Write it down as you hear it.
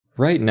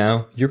Right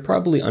now, you're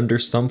probably under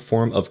some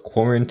form of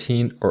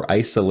quarantine or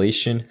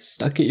isolation,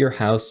 stuck at your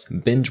house,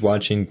 binge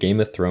watching Game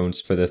of Thrones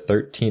for the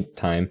 13th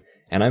time,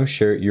 and I'm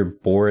sure you're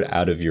bored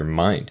out of your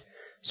mind.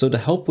 So to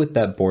help with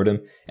that boredom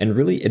and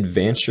really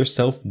advance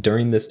yourself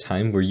during this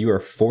time where you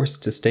are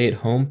forced to stay at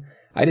home,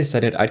 I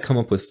decided I'd come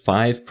up with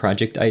 5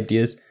 project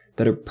ideas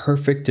that are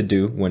perfect to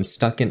do when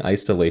stuck in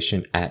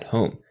isolation at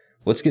home.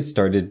 Let's get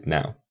started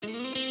now.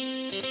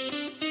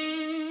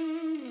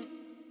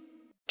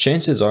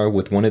 Chances are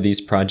with one of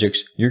these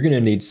projects, you're going to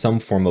need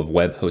some form of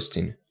web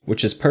hosting,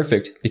 which is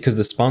perfect because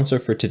the sponsor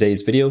for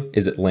today's video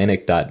is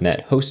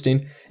Atlantic.net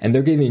Hosting, and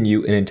they're giving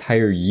you an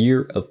entire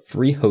year of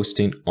free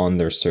hosting on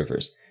their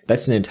servers.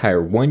 That's an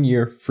entire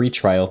 1-year free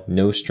trial,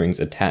 no strings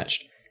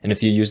attached. And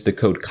if you use the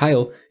code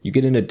Kyle, you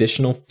get an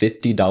additional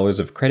 $50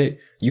 of credit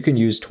you can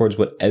use towards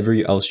whatever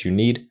else you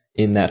need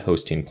in that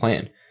hosting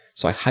plan.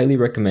 So I highly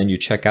recommend you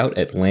check out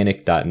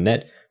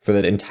Atlantic.net for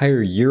that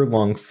entire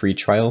year-long free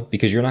trial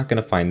because you're not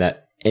going to find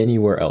that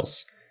anywhere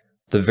else.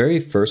 The very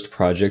first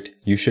project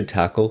you should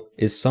tackle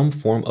is some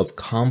form of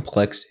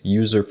complex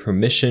user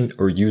permission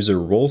or user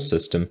role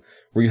system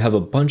where you have a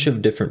bunch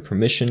of different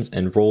permissions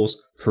and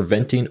roles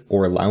preventing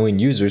or allowing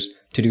users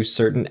to do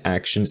certain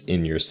actions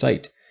in your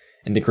site.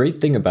 And the great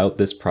thing about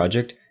this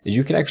project is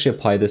you can actually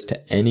apply this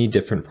to any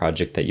different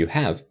project that you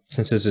have,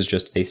 since this is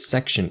just a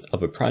section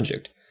of a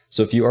project.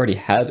 So if you already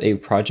have a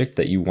project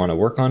that you want to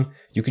work on,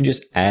 you can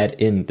just add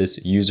in this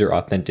user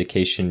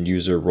authentication,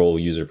 user role,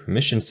 user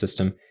permission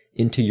system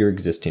into your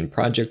existing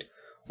project,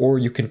 or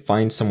you can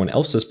find someone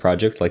else's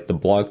project like the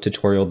blog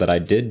tutorial that I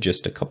did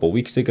just a couple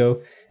weeks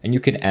ago, and you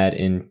can add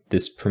in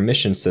this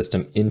permission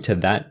system into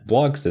that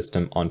blog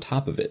system on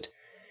top of it.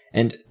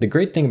 And the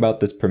great thing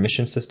about this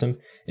permission system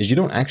is you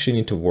don't actually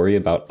need to worry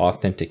about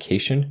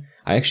authentication.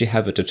 I actually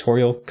have a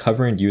tutorial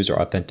covering user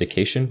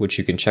authentication, which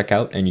you can check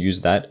out and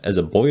use that as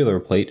a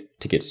boilerplate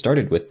to get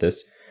started with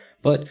this.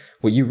 But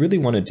what you really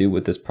want to do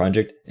with this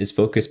project is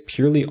focus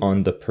purely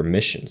on the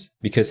permissions,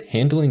 because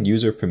handling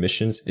user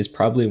permissions is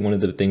probably one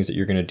of the things that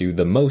you're going to do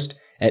the most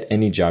at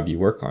any job you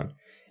work on.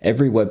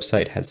 Every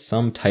website has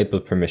some type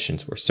of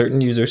permissions where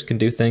certain users can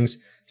do things,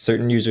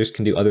 certain users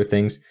can do other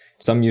things,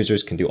 some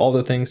users can do all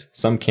the things,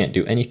 some can't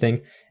do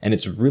anything, and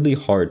it's really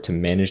hard to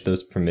manage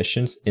those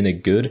permissions in a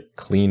good,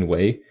 clean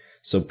way.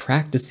 So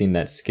practicing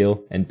that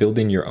skill and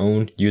building your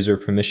own user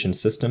permission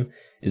system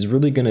is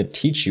really going to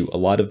teach you a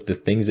lot of the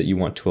things that you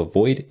want to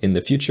avoid in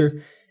the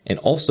future, and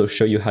also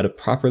show you how to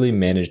properly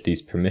manage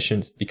these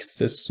permissions because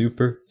it's a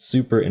super,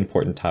 super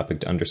important topic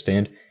to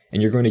understand,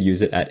 and you're going to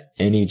use it at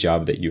any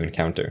job that you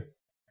encounter.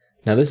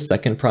 Now this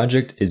second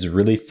project is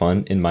really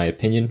fun in my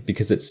opinion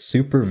because it's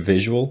super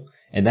visual,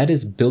 and that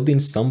is building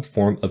some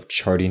form of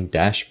charting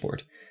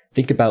dashboard.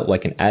 Think about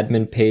like an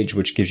admin page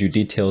which gives you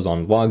details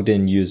on logged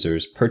in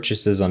users,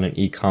 purchases on an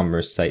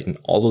e-commerce site, and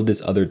all of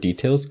this other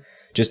details,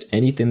 just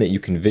anything that you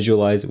can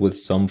visualize with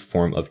some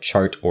form of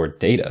chart or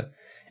data.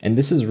 And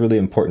this is really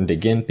important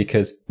again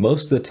because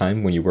most of the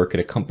time when you work at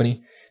a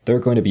company, there are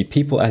going to be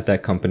people at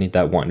that company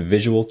that want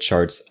visual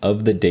charts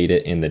of the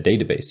data in the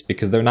database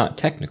because they're not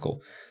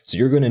technical. So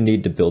you're going to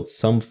need to build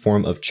some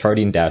form of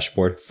charting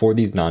dashboard for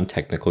these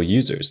non-technical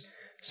users.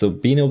 So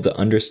being able to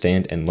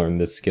understand and learn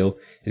this skill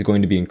is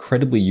going to be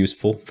incredibly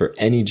useful for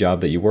any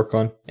job that you work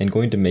on and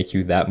going to make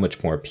you that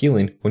much more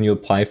appealing when you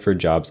apply for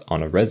jobs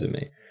on a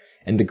resume.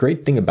 And the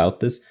great thing about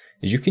this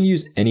is you can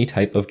use any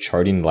type of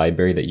charting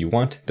library that you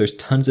want. There's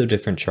tons of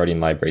different charting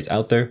libraries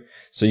out there,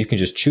 so you can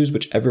just choose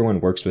whichever one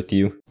works with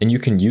you, and you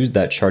can use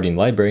that charting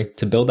library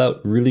to build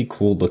out really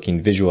cool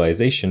looking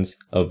visualizations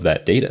of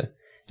that data.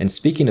 And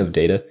speaking of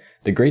data,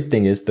 the great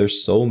thing is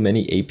there's so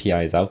many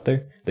APIs out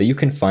there that you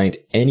can find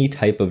any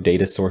type of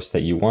data source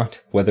that you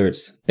want, whether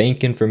it's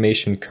bank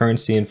information,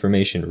 currency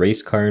information,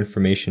 race car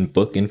information,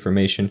 book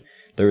information.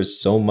 There is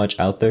so much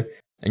out there,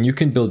 and you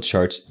can build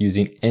charts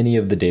using any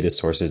of the data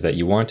sources that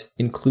you want,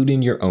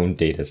 including your own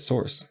data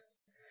source.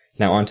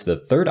 Now on to the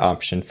third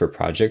option for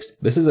projects.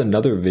 This is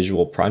another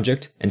visual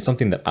project and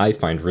something that I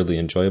find really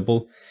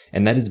enjoyable,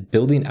 and that is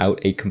building out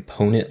a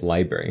component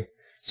library.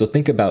 So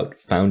think about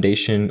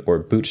Foundation or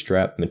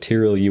Bootstrap,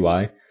 Material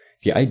UI.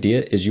 The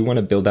idea is you want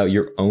to build out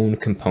your own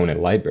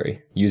component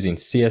library using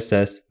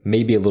CSS,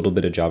 maybe a little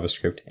bit of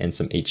JavaScript and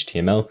some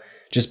HTML.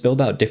 Just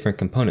build out different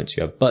components.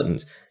 You have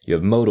buttons, you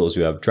have modals,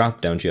 you have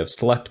drop downs, you have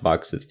select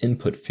boxes,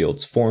 input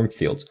fields, form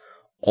fields,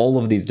 all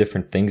of these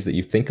different things that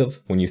you think of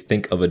when you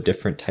think of a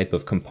different type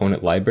of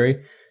component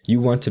library,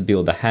 you want to be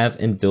able to have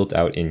and build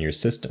out in your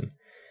system.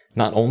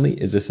 Not only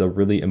is this a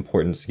really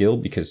important skill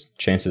because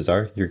chances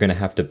are you're going to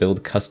have to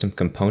build custom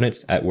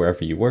components at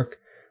wherever you work,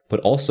 but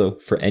also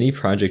for any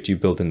project you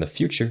build in the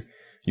future,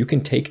 you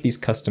can take these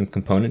custom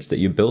components that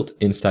you built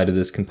inside of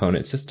this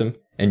component system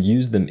and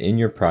use them in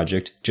your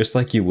project just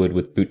like you would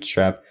with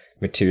Bootstrap,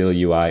 Material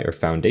UI, or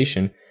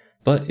Foundation,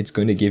 but it's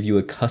going to give you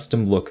a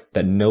custom look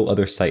that no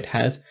other site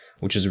has,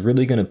 which is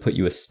really going to put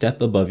you a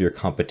step above your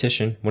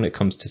competition when it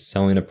comes to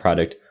selling a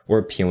product or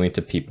appealing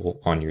to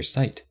people on your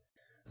site.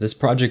 This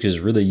project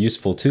is really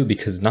useful too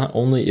because not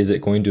only is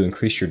it going to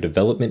increase your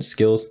development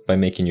skills by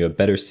making you a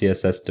better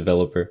CSS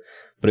developer,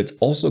 but it's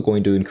also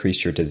going to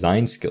increase your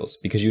design skills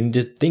because you need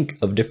to think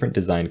of different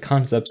design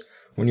concepts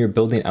when you're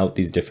building out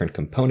these different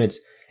components,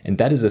 and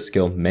that is a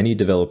skill many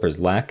developers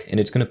lack, and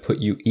it's going to put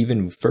you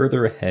even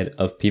further ahead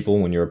of people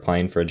when you're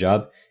applying for a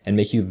job and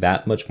make you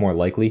that much more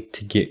likely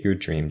to get your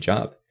dream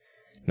job.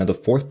 Now, the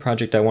fourth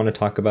project I want to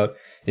talk about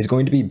is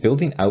going to be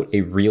building out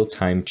a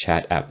real-time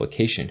chat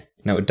application.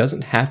 Now, it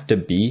doesn't have to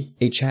be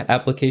a chat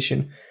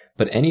application,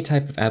 but any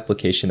type of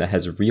application that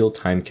has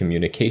real-time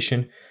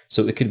communication.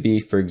 So it could be,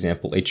 for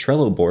example, a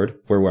Trello board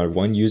where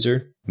one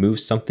user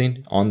moves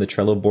something on the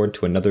Trello board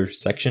to another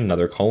section,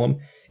 another column,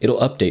 it'll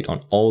update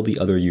on all the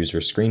other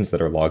user screens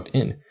that are logged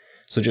in.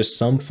 So just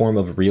some form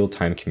of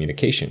real-time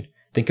communication.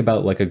 Think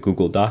about like a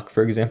Google Doc,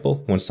 for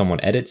example. When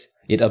someone edits,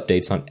 it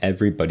updates on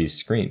everybody's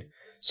screen.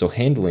 So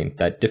handling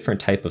that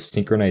different type of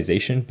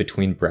synchronization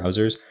between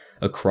browsers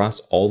across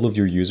all of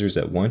your users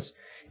at once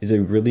is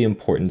a really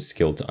important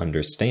skill to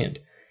understand.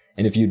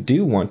 And if you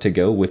do want to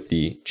go with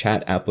the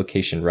chat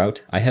application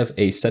route, I have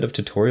a set of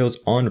tutorials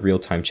on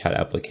real-time chat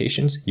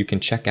applications you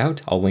can check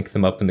out. I'll link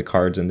them up in the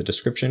cards in the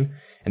description,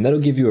 and that'll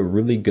give you a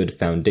really good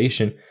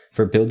foundation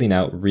for building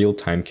out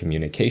real-time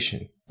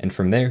communication. And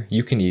from there,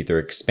 you can either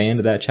expand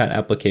that chat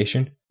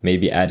application,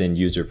 maybe add in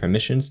user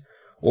permissions,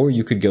 or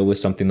you could go with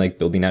something like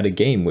building out a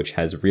game which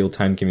has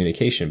real-time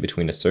communication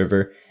between a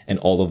server and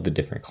all of the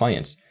different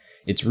clients.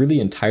 It's really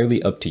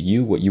entirely up to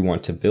you what you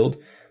want to build,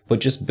 but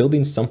just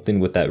building something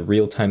with that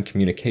real-time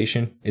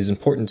communication is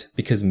important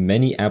because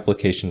many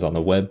applications on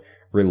the web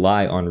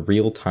rely on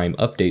real-time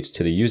updates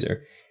to the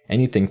user.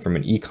 Anything from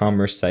an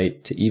e-commerce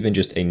site to even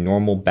just a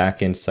normal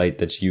backend site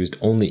that's used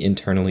only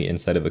internally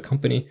inside of a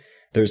company,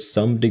 there's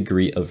some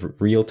degree of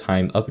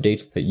real-time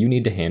updates that you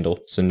need to handle,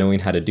 so knowing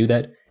how to do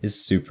that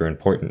is super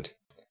important.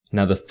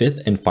 Now, the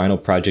fifth and final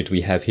project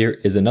we have here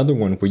is another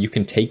one where you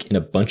can take in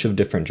a bunch of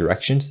different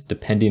directions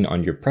depending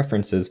on your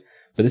preferences,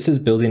 but this is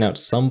building out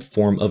some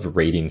form of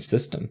rating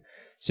system.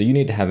 So you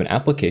need to have an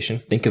application.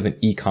 Think of an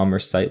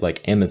e-commerce site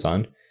like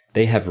Amazon.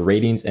 They have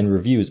ratings and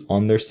reviews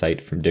on their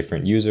site from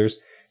different users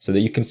so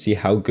that you can see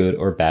how good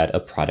or bad a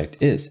product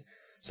is.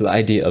 So the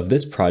idea of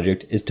this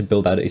project is to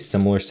build out a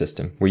similar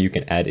system where you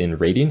can add in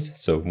ratings,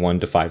 so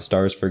 1 to 5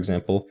 stars, for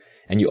example,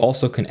 and you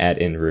also can add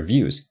in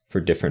reviews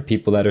for different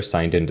people that are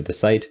signed into the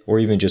site or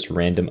even just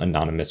random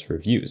anonymous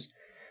reviews.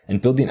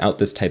 And building out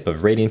this type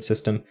of rating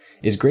system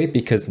is great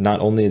because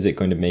not only is it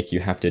going to make you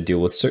have to deal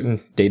with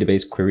certain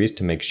database queries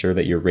to make sure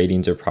that your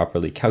ratings are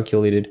properly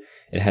calculated,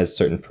 it has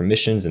certain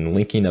permissions and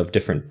linking of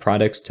different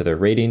products to their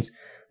ratings,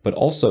 but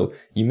also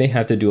you may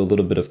have to do a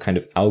little bit of kind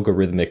of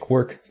algorithmic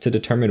work to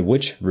determine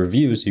which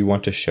reviews you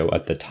want to show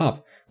at the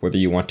top, whether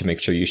you want to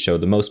make sure you show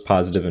the most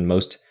positive and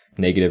most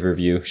negative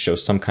review, show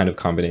some kind of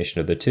combination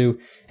of the two,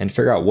 and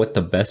figure out what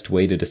the best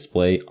way to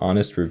display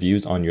honest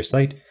reviews on your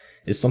site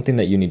is something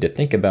that you need to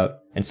think about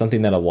and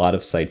something that a lot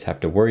of sites have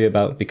to worry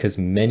about because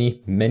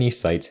many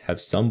sites have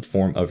some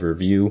form of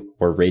review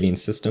or rating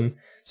system.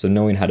 So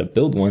knowing how to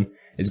build one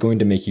is going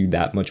to make you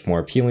that much more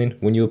appealing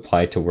when you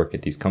apply to work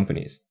at these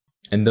companies.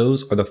 And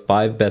those are the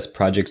 5 best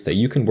projects that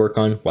you can work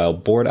on while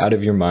bored out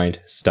of your mind,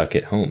 stuck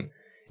at home.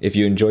 If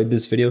you enjoyed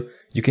this video,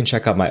 you can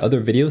check out my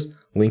other videos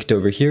linked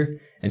over here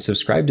and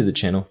subscribe to the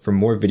channel for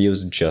more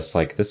videos just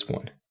like this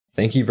one.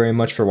 Thank you very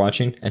much for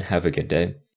watching and have a good day.